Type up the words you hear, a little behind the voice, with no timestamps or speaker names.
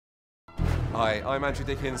Hi, I'm Andrew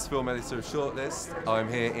Dickens, film editor of ShortList. I'm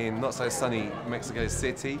here in not-so-sunny Mexico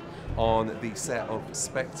City on the set of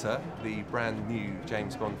Spectre, the brand new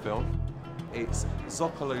James Bond film. It's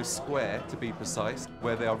Zocalo Square, to be precise,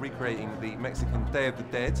 where they are recreating the Mexican Day of the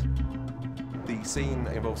Dead. The scene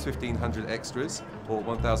involves 1,500 extras, or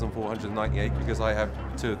 1,498, because I have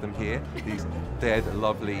two of them here, these dead,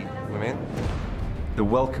 lovely women. The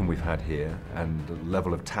welcome we've had here and the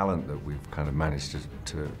level of talent that we've kind of managed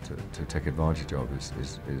to take advantage of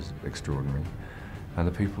is extraordinary. And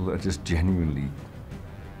the people are just genuinely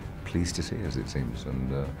pleased to see us, it seems,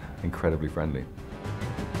 and incredibly friendly.